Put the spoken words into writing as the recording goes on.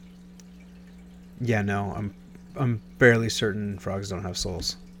Yeah, no, I'm fairly certain frogs don't have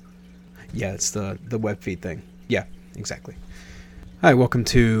souls. Yeah, it's the web feed thing. Yeah, exactly. Hi, welcome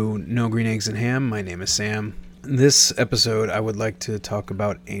to No Green Eggs and Ham. My name is Sam. In this episode, I would like to talk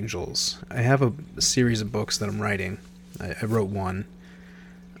about angels. I have a series of books that I'm writing. I wrote one,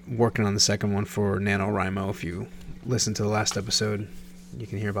 working on the second one for NaNoWriMo. If you listen to the last episode, you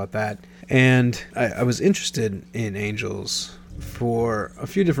can hear about that. And I was interested in angels for a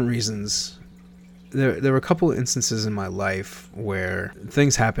few different reasons. There were a couple of instances in my life where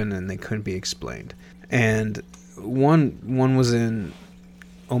things happened and they couldn't be explained. And one was in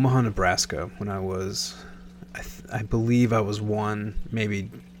Omaha, Nebraska, when I was, I believe I was one,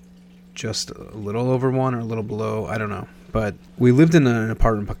 maybe just a little over one or a little below, I don't know. But we lived in an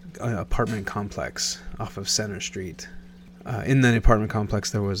apartment complex off of Center Street. In that apartment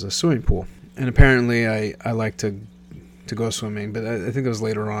complex, there was a swimming pool. And apparently I like to go swimming, but I think it was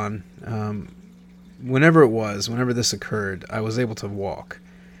later on. Whenever this occurred, I was able to walk.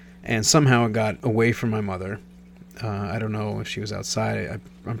 And somehow it got away from my mother. I don't know if she was outside.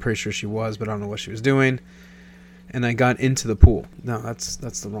 I'm pretty sure she was, but I don't know what she was doing. And I got into the pool. No, that's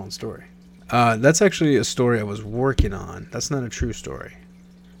the wrong story. That's actually a story I was working on. That's not a true story.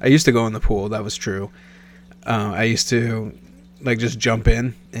 I used to go in the pool. That was true. I used to just jump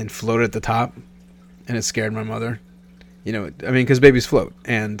in and float at the top, and it scared my mother. Because babies float,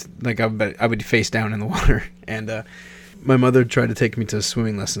 and I would face down in the water, and my mother tried to take me to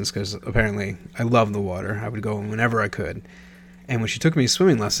swimming lessons because apparently I love the water. I would go whenever I could, and when she took me to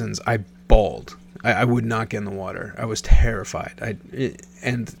swimming lessons, I bawled. I would not get in the water. I was terrified.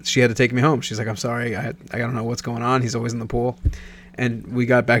 And she had to take me home. She's like, "I'm sorry, I don't know what's going on. He's always in the pool." And we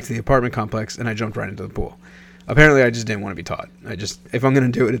got back to the apartment complex, and I jumped right into the pool. Apparently, I just didn't want to be taught. If I'm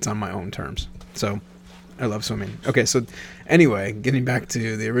going to do it, it's on my own terms. So I love swimming. Okay, so anyway, getting back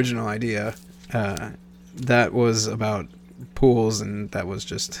to the original idea, that was about pools, and that was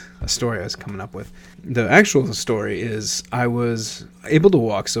just a story I was coming up with. The actual story is I was able to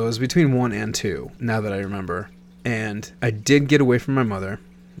walk, so it was between 1 and 2, now that I remember. And I did get away from my mother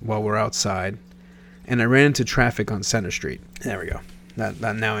while we're outside, and I ran into traffic on Center Street. There we go. That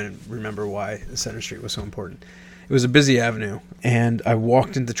now I remember why Center Street was so important. It was a busy avenue, and I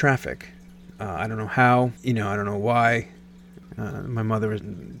walked into traffic. I don't know how, I don't know why. My mother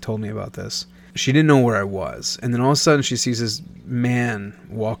told me about this. She didn't know where I was. And then all of a sudden she sees this man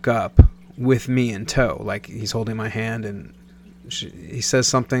walk up with me in tow. Like he's holding my hand, and he says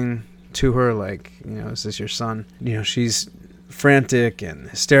something to her like, "Is this your son?" She's frantic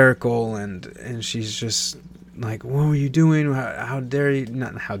and hysterical, and she's just like, "What were you doing? How dare you?"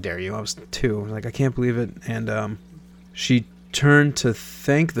 Not how dare you. I was 2. Like, I can't believe it. And she turned to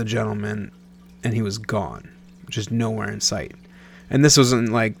thank the gentleman, and he was gone. Just nowhere in sight. And this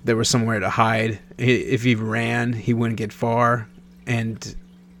wasn't like there was somewhere to hide. If he ran, he wouldn't get far. And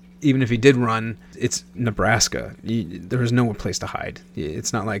even if he did run, it's Nebraska. There was no place to hide.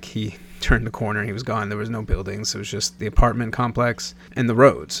 It's not like he turned the corner and he was gone. There was no buildings. It was just the apartment complex and the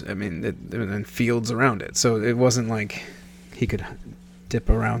roads. And fields around it. So it wasn't like he could dip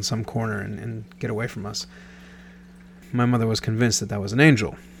around some corner and get away from us. My mother was convinced that was an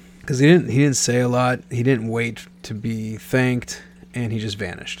angel. Because he didn't say a lot. He didn't wait to be thanked. And he just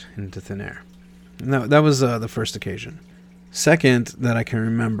vanished into thin air. And that was the first occasion. Second that I can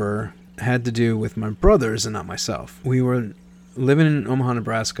remember had to do with my brothers and not myself. We were living in Omaha,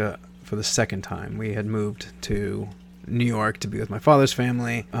 Nebraska for the second time. We had moved to New York to be with my father's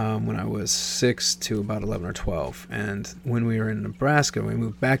family when I was 6 to about 11 or 12. And when we were in Nebraska, we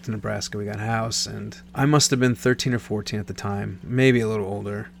moved back to Nebraska. We got a house, and I must have been 13 or 14 at the time, maybe a little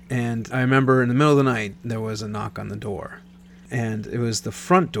older. And I remember in the middle of the night, there was a knock on the door. And it was the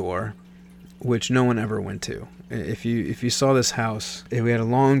front door, which no one ever went to. If you saw this house, we had a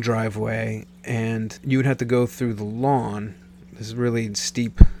long driveway, and you would have to go through the lawn, this really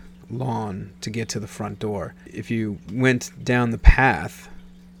steep lawn, to get to the front door. If you went down the path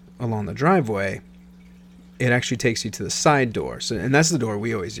along the driveway, it actually takes you to the side door. And that's the door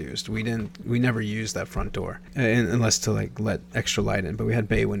we always used. We never used that front door unless to let extra light in. But we had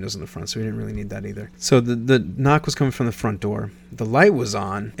bay windows in the front, so we didn't really need that either. So the knock was coming from the front door. The light was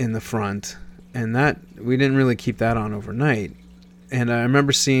on in the front, and that we didn't really keep that on overnight. And I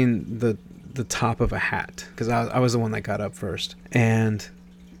remember seeing the top of a hat because I was the one that got up first, and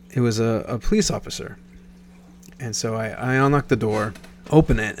it was a police officer. And so I unlocked the door,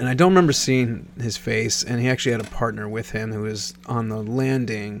 open it, and I don't remember seeing his face, and he actually had a partner with him who was on the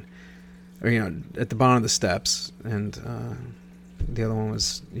landing, or at the bottom of the steps, and the other one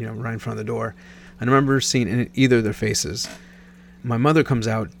was right in front of the door. I remember seeing in either of their faces. My mother comes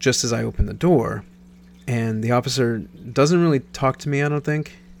out just as I open the door, And the officer doesn't really talk to me, I don't think.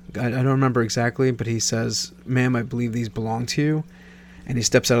 I don't remember exactly, but he says, "Ma'am, I believe these belong to you." And he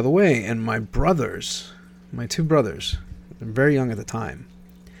steps out of the way, and my two brothers, they're very young at the time.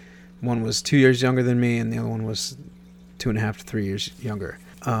 One was 2 years younger than me, and the other one was 2.5 to 3 years younger.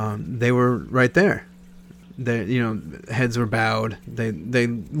 They were right there. Heads were bowed. They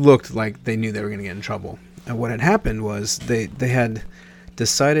looked like they knew they were going to get in trouble. And what had happened was they had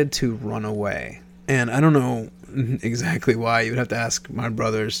decided to run away. And I don't know exactly why. You would have to ask my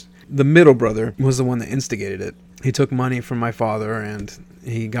brothers. The middle brother was the one that instigated it. He took money from my father, and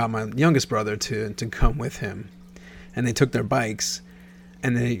he got my youngest brother to come with him. And they took their bikes,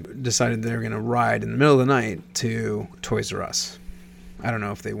 and they decided they were going to ride in the middle of the night to Toys R Us. I don't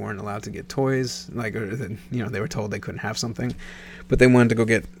know if they weren't allowed to get toys, or they were told they couldn't have something, but they wanted to go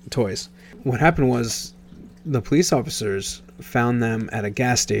get toys. What happened was the police officers found them at a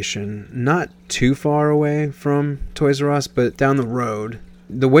gas station not too far away from Toys R Us, but down the road.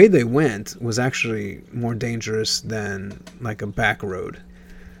 The way they went was actually more dangerous than like a back road.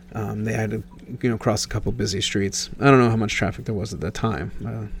 They had to cross a couple busy streets. I don't know how much traffic there was at the time,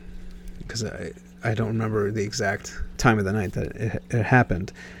 because I don't remember the exact time of the night that it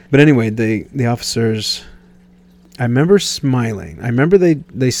happened. But anyway, the officers, I remember smiling. I remember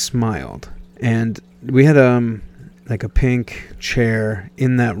they smiled. And we had like a pink chair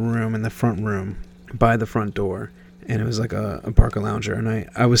in that room, in the front room, by the front door. And it was like a Barca lounger. And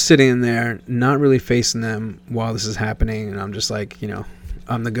I was sitting in there, not really facing them while this is happening. And I'm just like,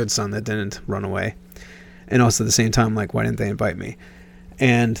 I'm the good son that didn't run away. And also at the same time, like, why didn't they invite me?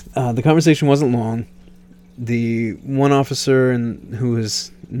 And the conversation wasn't long. The one officer who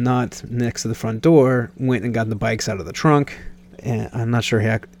was not next to the front door went and got the bikes out of the trunk. And I'm not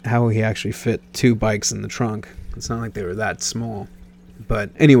sure how he actually fit 2 bikes in the trunk. It's not like they were that small. But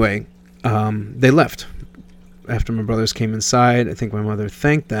anyway, they left. After my brothers came inside, I think my mother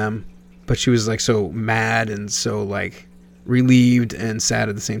thanked them. But she was like so mad and so like relieved and sad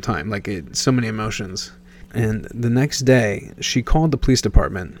at the same time. Like so many emotions. And the next day, she called the police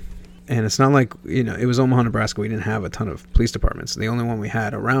department. And it's not like, it was Omaha, Nebraska. We didn't have a ton of police departments. The only one we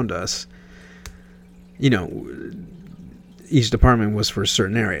had around us, each department was for a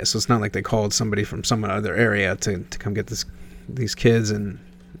certain area. So it's not like they called somebody from some other area to come get these kids. And,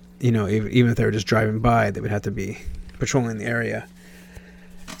 even if they were just driving by, they would have to be patrolling the area.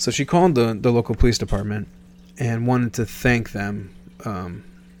 So she called the local police department and wanted to thank them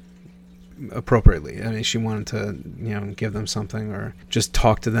appropriately. I mean, she wanted to, give them something or just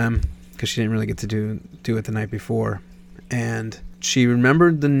talk to them because she didn't really get to do it the night before. And she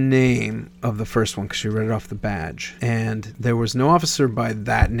remembered the name of the first one because she read it off the badge. And there was no officer by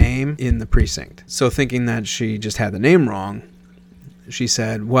that name in the precinct. So thinking that she just had the name wrong, she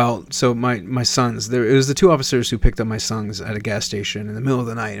said, well, so my sons, it was the 2 officers who picked up my sons at a gas station in the middle of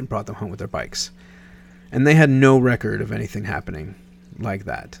the night and brought them home with their bikes. And they had no record of anything happening like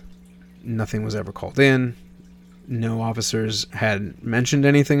that. Nothing was ever called in. No officers had mentioned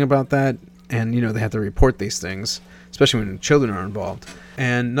anything about that. And, they have to report these things, especially when children are involved.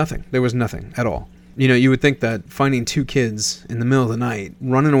 And nothing. There was nothing at all. You would think that finding 2 kids in the middle of the night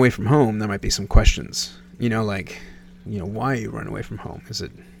running away from home, there might be some questions. Why you run away from home? Is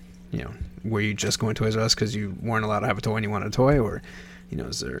it, were you just going to Toys R Us because you weren't allowed to have a toy and you wanted a toy? Or,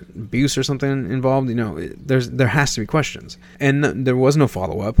 is there abuse or something involved? There has to be questions. And there was no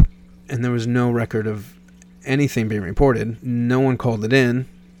follow-up. And there was no record of anything being reported. No one called it in.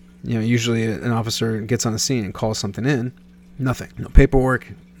 Usually an officer gets on the scene and calls something in. Nothing. No paperwork,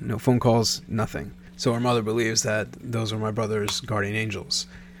 no phone calls, nothing. So our mother believes that those were my brother's guardian angels.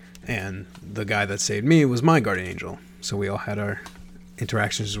 And the guy that saved me was my guardian angel. So we all had our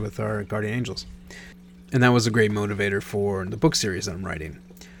interactions with our guardian angels. And that was a great motivator for the book series that I'm writing.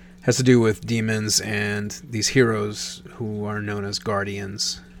 It has to do with demons and these heroes who are known as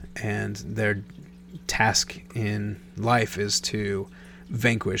guardians. And their task in life is to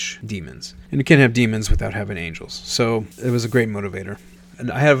vanquish demons. And you can't have demons without having angels. So it was a great motivator.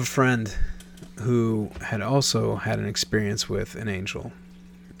 And I have a friend who had also had an experience with an angel.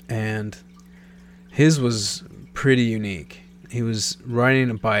 And his was pretty unique. He was riding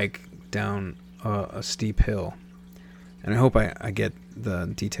a bike down a steep hill. And I hope I get the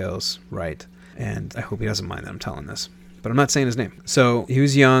details right. And I hope he doesn't mind that I'm telling this. But I'm not saying his name. So he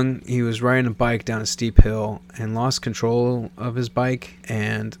was young. He was riding a bike down a steep hill and lost control of his bike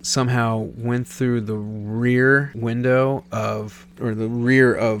and somehow went through the rear window the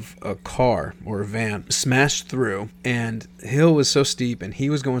rear of a car or a van, smashed through. And the hill was so steep and he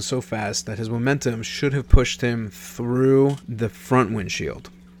was going so fast that his momentum should have pushed him through the front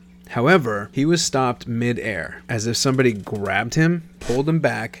windshield. However, he was stopped mid-air, as if somebody grabbed him, pulled him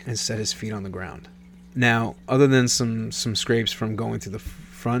back, and set his feet on the ground. Now, other than some scrapes from going through the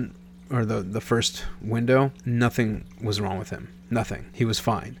front, or the first window, nothing was wrong with him. Nothing. He was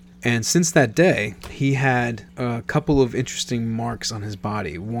fine. And since that day, he had a couple of interesting marks on his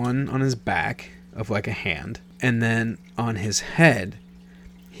body. One on his back, of like a hand, and then on his head,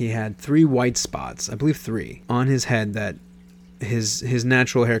 he had 3 white spots, I believe 3, on his head that his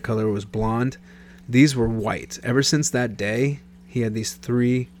natural hair color was blonde. These were white. Ever since that day, he had these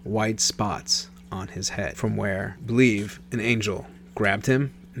 3 white spots on his head from where, I believe, an angel grabbed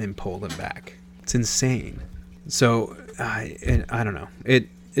him and then pulled him back. It's insane. So, I don't know.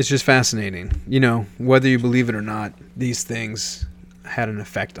 It's just fascinating. You know, whether you believe it or not, these things had an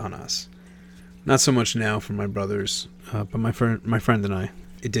effect on us. Not so much now for my brothers, but my friend and I,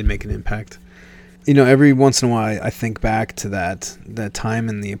 it did make an impact. You know, every once in a while, I think back to that time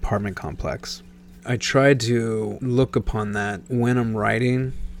in the apartment complex. I try to look upon that when I'm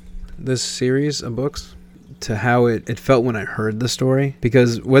writing this series of books, to how it felt when I heard the story.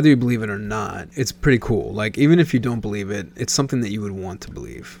 Because whether you believe it or not, it's pretty cool. Like, even if you don't believe it, it's something that you would want to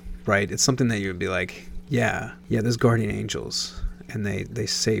believe, right? It's something that you would be like, yeah, there's guardian angels. And they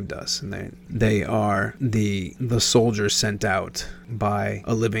saved us, and they are the soldiers sent out by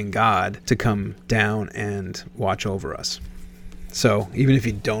a living God to come down and watch over us. So even if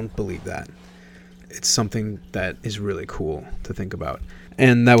you don't believe that, it's something that is really cool to think about.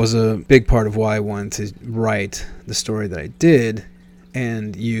 And that was a big part of why I wanted to write the story that I did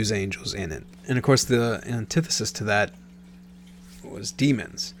and use angels in it. And of course, the antithesis to that was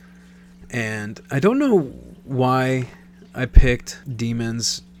demons. And I don't know why I picked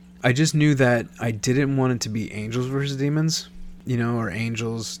demons. I just knew that I didn't want it to be angels versus demons, you know, or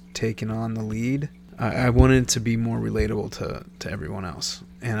angels taking on the lead. I wanted it to be more relatable to everyone else.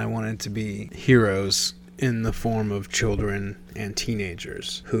 And I wanted it to be heroes in the form of children and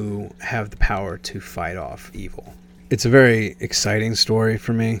teenagers who have the power to fight off evil. It's a very exciting story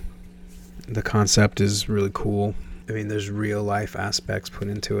for me. The concept is really cool. I mean, there's real life aspects put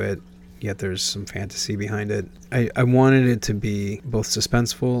into it, yet there's some fantasy behind it. I wanted it to be both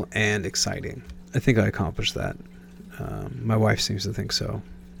suspenseful and exciting. I think I accomplished that. My wife seems to think so.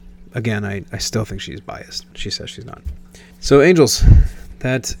 Again, I still think she's biased. She says she's not. So, angels,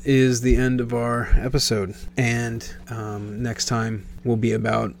 that is the end of our episode. And next time will be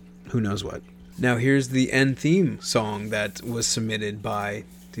about who knows what. Now, here's the end theme song that was submitted by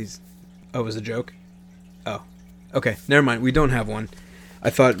these... Oh, it was a joke? Oh, okay. Never mind. We don't have one. I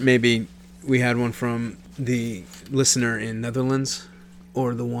thought maybe we had one from the listener in Netherlands,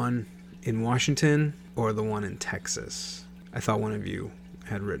 or the one in Washington, or the one in Texas. I thought one of you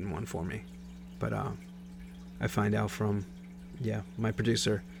had written one for me. But I find out from, my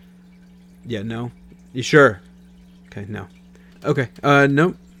producer. Yeah, no? You sure? Okay, no. Okay,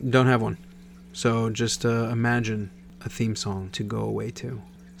 nope, don't have one. So just imagine a theme song to go away to.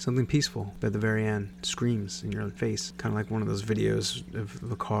 Something peaceful. At the very end, screams in your face. Kind of like one of those videos of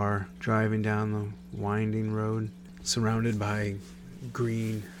the car driving down the winding road, surrounded by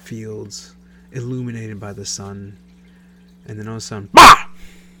green fields, illuminated by the sun. And then all of a sudden, bah!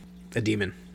 A demon.